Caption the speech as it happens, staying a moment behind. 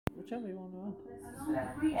tell me one more.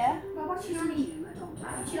 Yeah. Well, what she normally eat?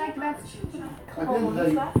 What she like the best? At the end of the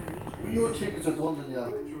day, your tickets are done,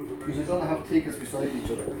 Danielle. Because you're going to have tickets beside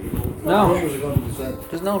each other. No. Numbers are going to be the same.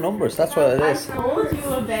 There's no numbers, that's what it is. I told you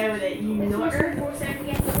about it, you nutter.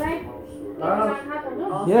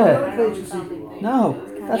 Yeah. No,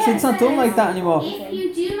 it's not done like that anymore. If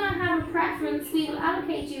you do not have a preference, we will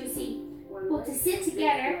allocate you a seat. But to sit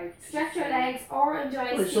together, stretch your legs, or enjoy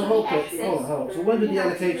Right, seating so hold exit. So when did the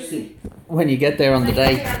allocate seat? When you get there on the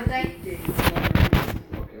day. Okay,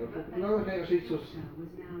 the allocator seat was...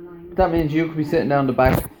 That means you could be sitting down the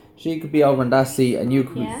back, she could be over in that seat, and you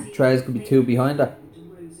could be, Trez could be two behind her.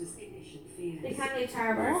 They can't leave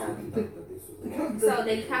Tarboro. So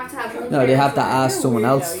they have to have one. No, they have to ask someone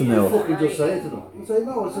else to move. Fucking just say it to them. I say,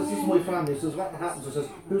 no, it says, this is my family. It says, what happens? It says,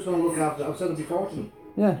 who's going to look after it? I've said it before to them.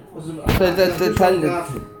 Yeah. They tell you. I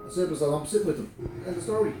said, I'm sitting with them. End of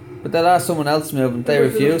story. But they'll ask someone else to move and they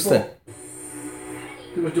refuse to.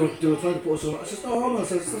 They were trying to put us on. I says, no, hold on. I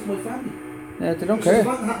says, this is my family. Yeah, they don't I care. says,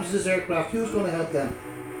 what happens to this aircraft? Who's going to help them?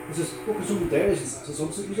 I says, fucking someone there isn't. I says,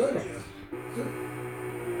 I'm sitting beside her.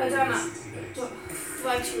 I don't know. Do I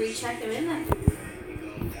have to recheck them in then?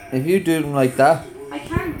 If you do them like that. I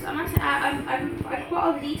can't. I'm actually. I put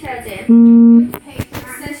all the details in. It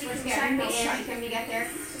says you can check it in when you get there. It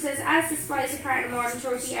says as the flight depart in more than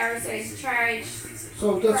 30 hours, there is a charge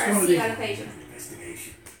So for that's a going to seat be allocation.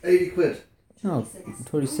 80 quid. No,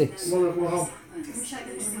 36. We're home.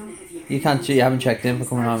 You can't, you haven't checked in for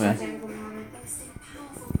coming home yet.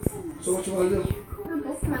 So what you want to do? I'm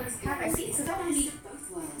both them on this car seat, so don't want to be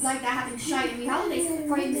like that having shy and we holidays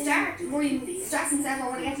before you even start. Before you stress and say, I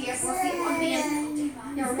want to get to the airport, so you want to be in.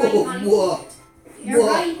 You're right, Molly. What? You're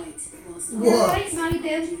right. You're What? right, Molly. The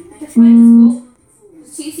flight is full.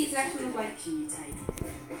 There's 2 seats left on the flight.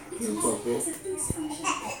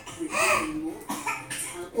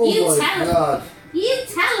 Oh You my tell him. God. You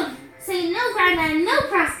tell him. Say no, Grandad, no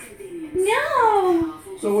crack. No.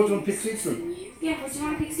 So what do you want to pick seats then? Yeah, what do you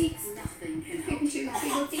want to pick seats? You can choose 3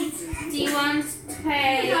 good seats. Do you want to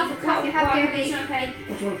pay? You have to pay. What do you want to pay?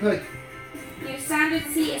 What do you want to pay? Your standard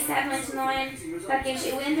seat is 7.99. That gives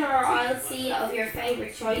you a window or aisle seat of your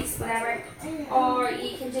favourite choice, whatever. Or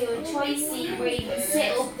you can do a choice seat where you can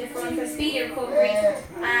sit up the front for speedy recovery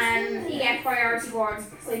and you get priority board.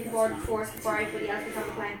 So you can board first before everybody else gets on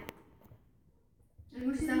the plane. And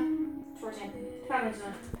what is that? 14.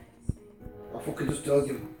 12.99. I fucking just tell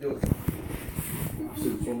you. I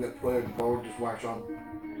sit from get prior to board, just wax on.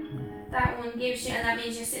 That one gives you, and that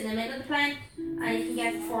means you're sitting in the middle of the plane and you can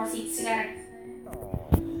get the 4 seats together.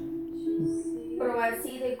 Otherwise,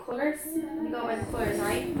 see the colours? We go by the colours,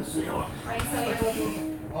 right? Right, so you're looking.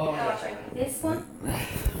 This one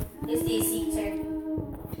is these seats here.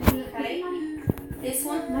 Okay? This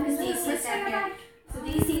one is these seats down here. So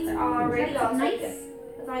these seats are already all taken.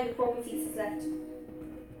 There's only the broken seats left.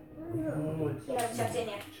 You haven't checked in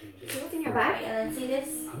yet. What's in your bag? And then see this?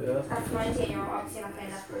 Yeah. That's 19 euro, obviously not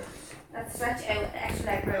paying that for. Let's stretch out the extra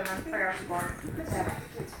leg room and priority board. Whatever.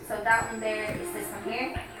 So that one there is this one here.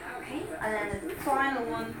 Okay. And then the final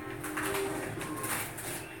one.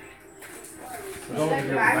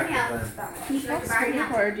 Keep us screen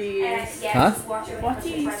or do you use? Huh? What do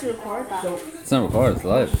you use to record that? It's not recorded, it's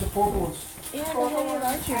live. The purple ones. Yeah, the little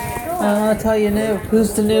live stream. I'll tell you now.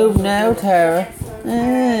 Who's the noob now, Tara?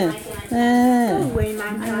 Oh, Wayne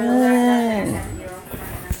Man.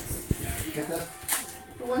 Get that?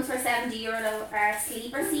 The ones for €70 are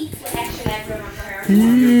sleeper seats with extra leg room and priority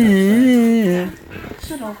board.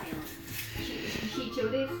 Shut up. She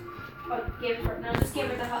chewed it. Oh, give her. No, just give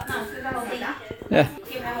her the whole. No, give her the whole thing. Yeah.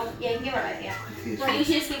 Give her the whole. Yeah, give her that. Yeah. Well, you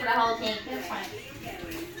should just give her the whole thing. That's fine.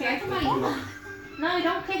 Here, come on. No,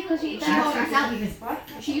 don't click because she. She holds herself. What?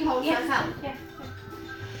 She holds herself. Yeah.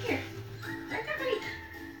 Here.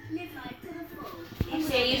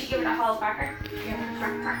 Actually, you should give her the whole cracker. Give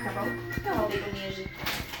her the cracker both. The whole big one usually.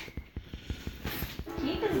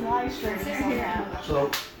 Keep his live streaming somehow. So,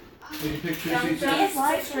 we can pick 3 seats. He is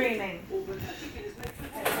live streaming.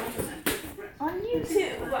 On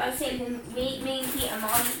YouTube. What I was saying, me and Pete and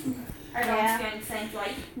Molly are going to the same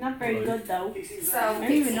flight. Not very good though. So, I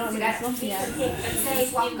don't even know what it's looking we at. can pick and say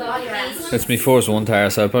if you go to these It's me first one, Tara,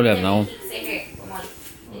 so I probably have known.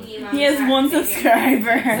 He has 1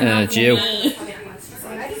 subscriber. It's you.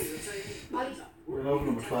 We're over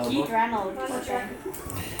number 12. Keith Look. Reynolds. It's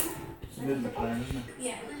the middle of the plane, isn't it?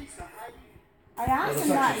 Yeah. I asked him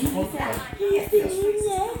that and he said, he's the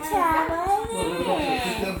new Tara.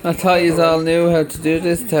 I thought you all knew how to do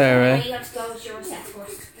this, Tara. You have to go to your sets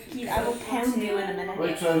first. Keith, I will pound you in a minute.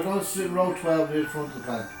 Right, so we're going to sit in row 12 near the front of the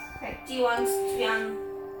plane. Okay. Do you want to be on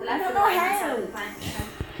the left I or don't the know right hand how. side of the plane? Okay.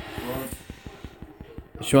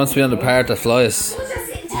 She wants to be on the part that flies. We'll just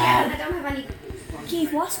sit together. I don't have any.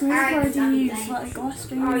 Keith, what screenboard do you use? Like, what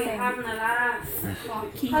screen Oh, you're thing? having a laugh.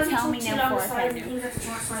 Keith, tell me now before I can do.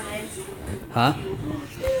 Huh?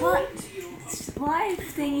 What live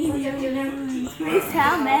thingy do you use? Please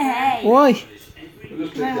tell me, hey. Why? We'll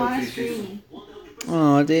just I take want that a PC. screen.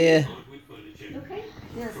 Oh dear. Okay.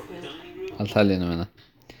 I'll tell you in a minute.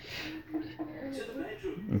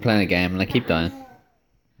 I'm playing a game and I keep dying.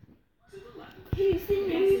 Who's the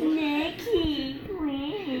new Nicky?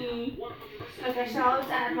 Okay, so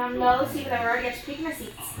I'm loads of people that were already actually picking their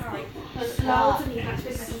seats. Alright. There's loads of people that's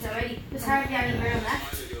picking their seats already. There's hardly any room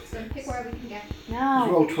left. So pick where we can get. No.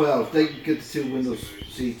 Row 12. They can get the 2 windows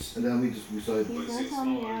seats and then we just decide. He's gonna tell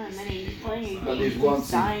me now, and then he's playing a And game, there's one he's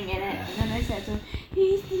seat. dying in it, and then I said to him,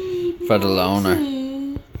 he's the new For the loner.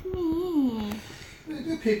 Nicky.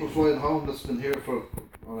 There are people flying home that's been here for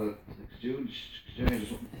on a exchange or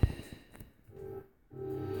something.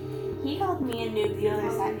 He called me a noob the other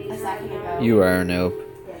a second ago. You are a noob.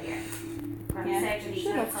 Yeah.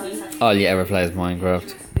 Shut up, Keith. All you ever play is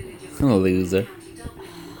Minecraft. I'm a loser.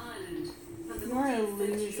 You're a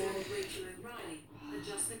loser.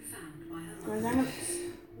 Where's that?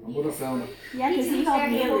 I would have found it. Yeah, because he called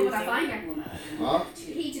me a loser. Finder. Huh?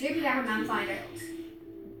 He delivered our man finder.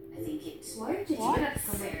 Why did you do that?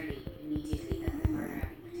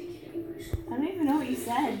 I don't even know what you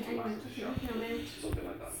said.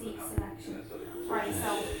 Seat selection. Right,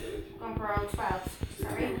 so going for row 12.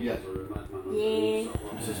 Sorry. Yeah. Yeah.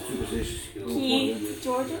 This is 2 positions. Keith,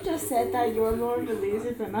 Georgia just said that you're more of a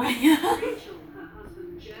loser than I am.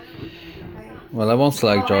 Well, I won't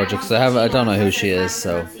slag Georgia because I don't know who she is,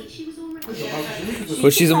 so.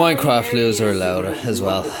 But she's a Minecraft loser, Laura, as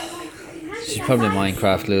well. She's probably a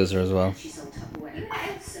Minecraft loser as well.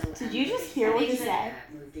 Did you just hear what he said?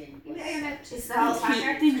 Is the whole Keith,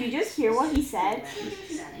 pattern? did you just hear what he said?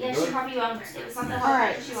 Yeah, she probably won't. It was not the whole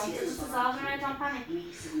Alright. pattern she won't. This is all around, don't panic.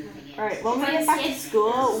 Alright, when we get back to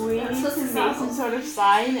school, we need to make some sort of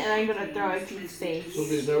sign, and I'm gonna throw it to his face.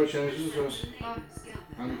 Somebody's never changed this first.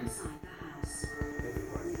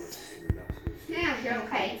 Now you're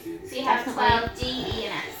okay. So you have Definitely. 12 D, E,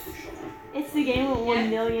 and F. It's the game with 1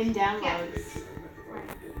 million downloads.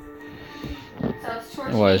 So it's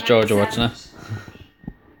torture. Why is Georgia watching it?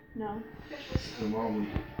 No. The moment.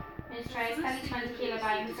 Mr. Kelly 20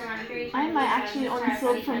 kilobytes. Mr. Manipulation. I might actually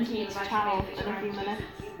unsub from Keith's channel in a few minutes.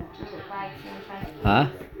 Huh?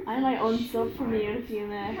 I might unsub from you in a few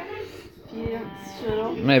minutes. If you don't shut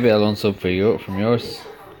up. Maybe I'll unsub for you from yours.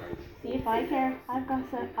 See if I care. I've got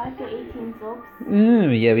 18 subs.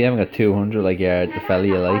 Yeah, we haven't got 200 like the fella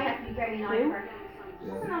you I like. have to be very nice for her.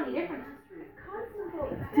 What's the only difference?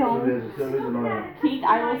 Don't. There is another. Keith,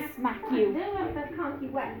 I will smack Do you. it that can't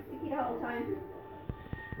keep wet. Sticky the whole time.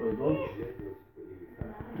 Well done.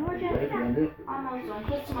 Georgia, Right, you end it. Almost done.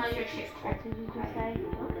 Customize your shift. what did you just say? Do you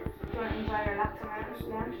want to enjoy your laps around the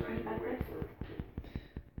lounge or anything like this?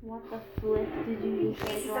 What the flip did you just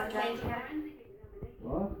say, Stop playing Georgia? together.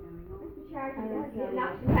 What? It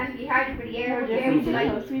can be hard for the air. Georgia, Air if we would be like,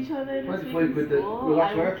 close to each other this 25 week quid in the school,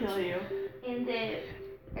 relax I will wear. kill you. In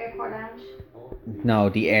the airport lounge. No,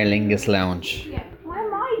 the Aer Lingus Lounge. Why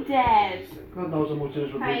am I dead? God knows how much it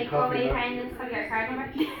is for Right, big go coffee. away, now. find this, have your card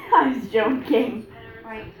number. I was joking.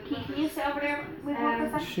 Right, Keith, can you sit over there with one for a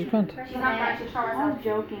second? She's grand. She's not right, she'll throw I herself. was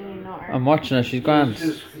joking, you know her. I'm watching her, she's grand.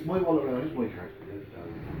 Just my wallet around is my card.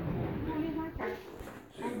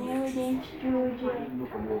 I never did Georgia.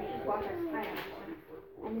 Nothing more.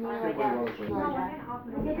 I never got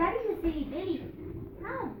Georgia.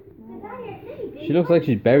 She looks like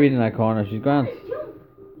she's buried in that corner, she's grand. We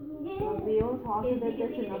will talk about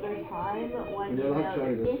this another time when Yeah, you I'll know try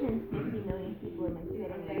there this. isn't 50 million people in my city.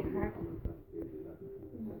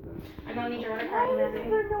 I don't need your other Why card is number.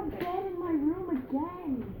 there no bed in my room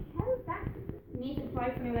again? how is that? You need to apply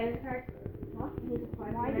for new letter card. What? You need to apply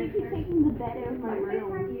Why for do you it. keep taking the bed out of my Why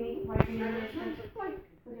room? do you need to apply for your letter card?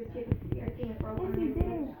 Because your thing is broken. Yes, you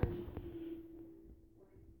did.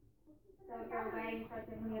 So if you're away, you start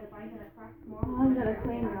taking the other bite and it cracks more. Oh, I'm gonna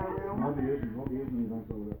clean my room. Won't be using these over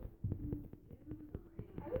there.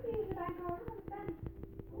 I would use the back door. I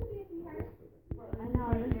would use the card. I know,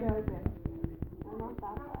 I'm just joking. I'm not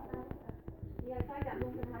that bad. Yeah, I tried that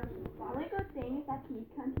once in the house. The only good thing is that Keith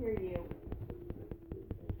can't hear you.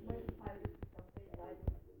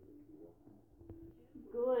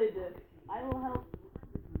 Good. I will help.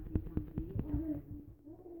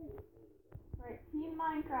 Right, Team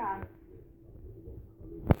Minecraft.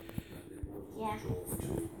 Yeah.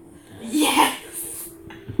 Yes!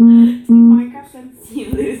 Team Minecraft and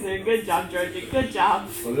Team Loser. amazing. Good job, Georgie. Good job.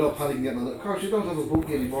 Well, you're not panicking getting on it. Of course, you don't have a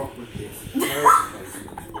boogie anymore.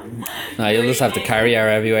 No, you'll just have to carry her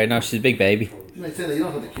everywhere. No, she's a big baby. You might say that you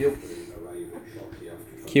don't have the queue.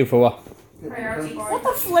 Cute for what? Priority board. What the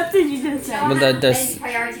flip did you just say? Well, there's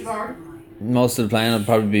Priority board. most of the plane will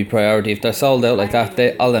probably be priority. If they're sold out like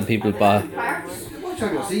that, all them people buy. Priority. Why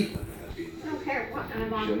check your seat? I don't care what kind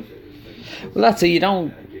of on. Well, that's it. You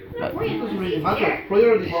don't. No, worry, It doesn't really it's matter. here.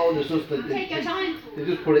 Priority mode is just that Take your time. they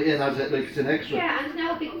just put it in as it, like it's an extra. Yeah, and there's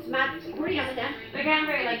no big mad worry on it then. They're getting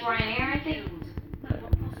very like Ryanair, aren't they?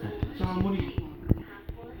 It's all money.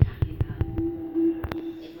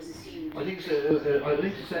 I think it's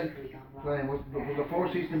the same plane. Was the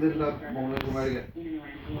 4 seats in the middle of that moment to America?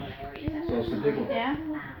 So it's the big one. Yeah.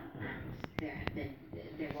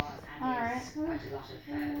 Alright.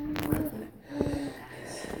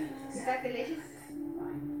 Is that delicious?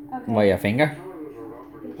 Okay. Why your finger?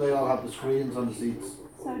 They all have the screens on the seats.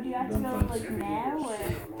 So do you have to go like now or?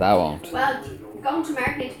 That won't. Well, going to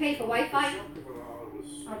America, you need to pay for Wi-Fi.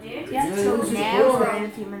 Oh, do you? Do you have to go now or in a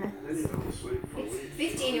few minutes? It's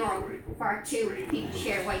 €15 for 2 people to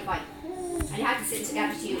share Wi-Fi. And you have to sit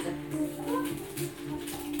together to use it.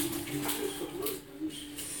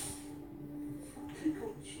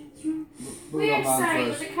 Weird, sorry,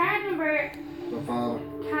 but the card number The father.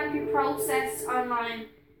 can't be processed online.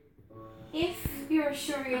 If you're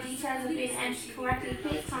sure your details have been entered correctly,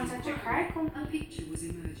 please contact your card company. Just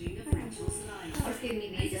give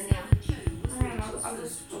me these now. I don't know, I'll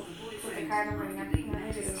just put the card number in there.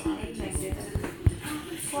 Maybe it's not. It makes it.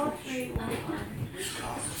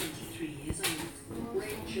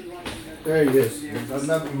 4311. There he is. I've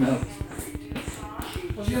never met him.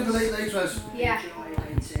 Was he on the late dress? Yeah.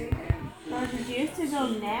 Or did you have to go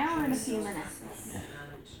now or in a few minutes?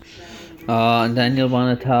 Oh, and then you'll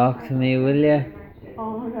want to talk to me, will you?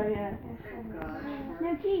 Oh my god, yeah.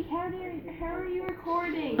 Now, Geek, how are you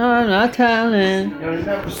recording? I'm not telling. Yeah, he's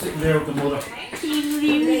never sitting there with the mother. Team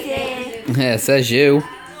music. Yeah, it says you.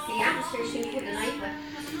 The atmosphere should put the knife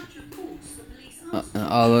with.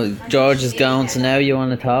 Oh, George is gone, so now you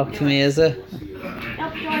want to talk to me, is it?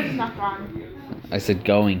 Nope, George is not gone. I said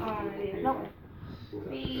going. Nope.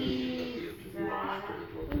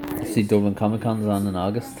 See, Dublin Comic Con's on in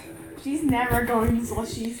August. She's never going, is what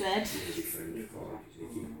she said.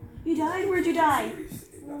 You died? Where'd you die?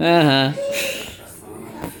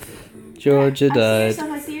 Georgia died.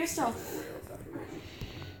 I see your stuff.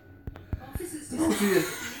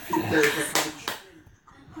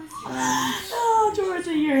 Oh,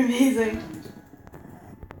 Georgia, you're amazing.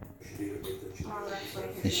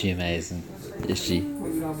 Is she amazing? Is she?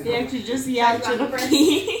 They actually just yelled to the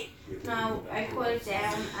key. No, I put it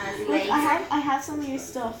down as Look, late. I have some of your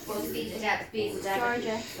stuff. Supposed to be the depth, be the depth.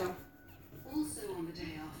 Georgia. Also on the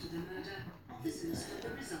day after the murder, officers got the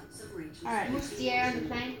results of Rachel's Alright. What's the air on the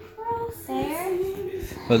plane? There.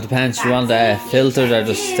 Well, it depends. Do you want filtered or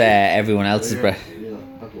just everyone else's breath? Yeah,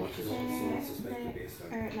 I've watched it. Or, no, that's fine.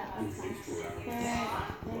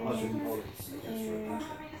 I shouldn't hold it.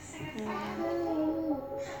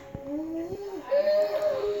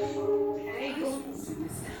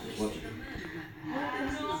 Watch it.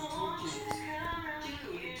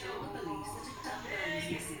 Julian told the police that a telephone was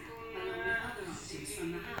missing, along with other items from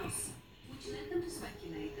the house, which led them to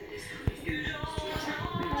speculate that this could have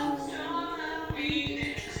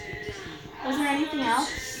been Was there anything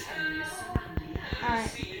else?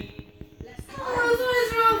 Alright.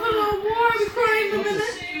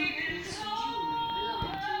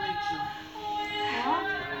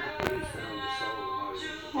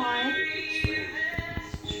 Why?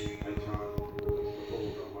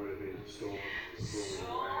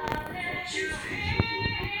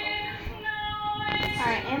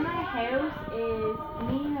 Alright, in my house is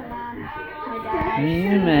me, my mom, my dad.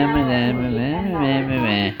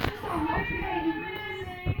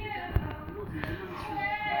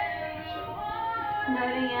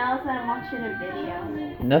 Nothing else, I'm watching a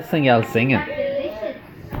video. Nothing else singing. That's delicious.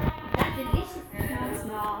 That's delicious. No, it's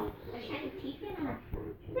not. There's any teeth in her.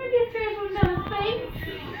 Maybe if there's one on his face.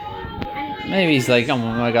 Maybe he's like, oh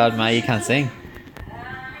my god, Ma, you can't sing.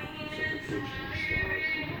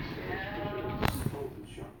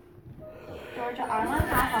 Georgia, I want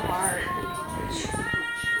half a heart.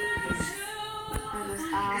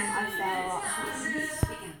 I fell.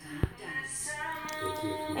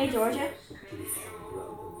 Hey, Georgia.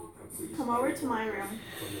 Come over to my room.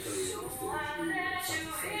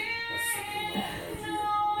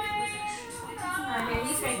 Alright, here,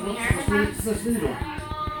 he's making me nervous. Let's do it.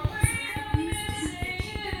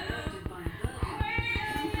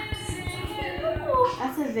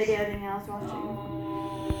 That's a video thing I was watching.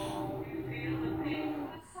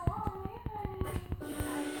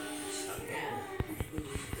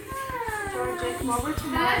 come over to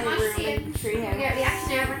my room in the treehouse. Yeah,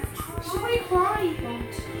 reaction ever. Should I cry?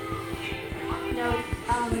 No,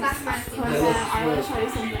 That's because fancy. I want to show you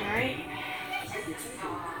something, right?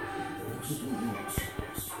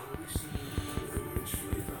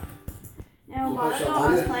 Now, a while ago,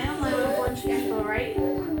 I was playing online with a bunch of people, right?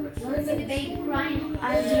 See the baby crying.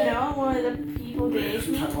 And you know, one of the people gave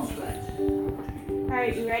me.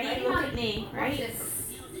 Alright, you ready? Look at me, Watch right? this.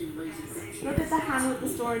 Look at the hand with the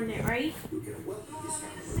sword in it, right?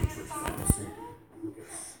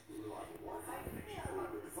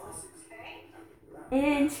 An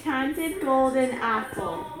enchanted golden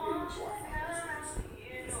apple.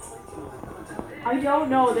 I don't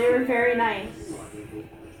know, they were very nice.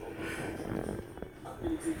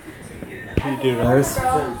 You do those?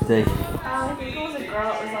 Dick. I think it was a girl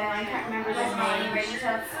that was on, I can't remember the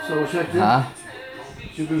name. So check this. Huh?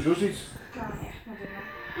 Should we do this?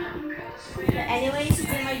 But anyways, you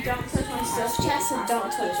my don't touch my stuff chest, so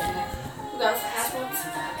don't touch it. Who else has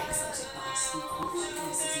one?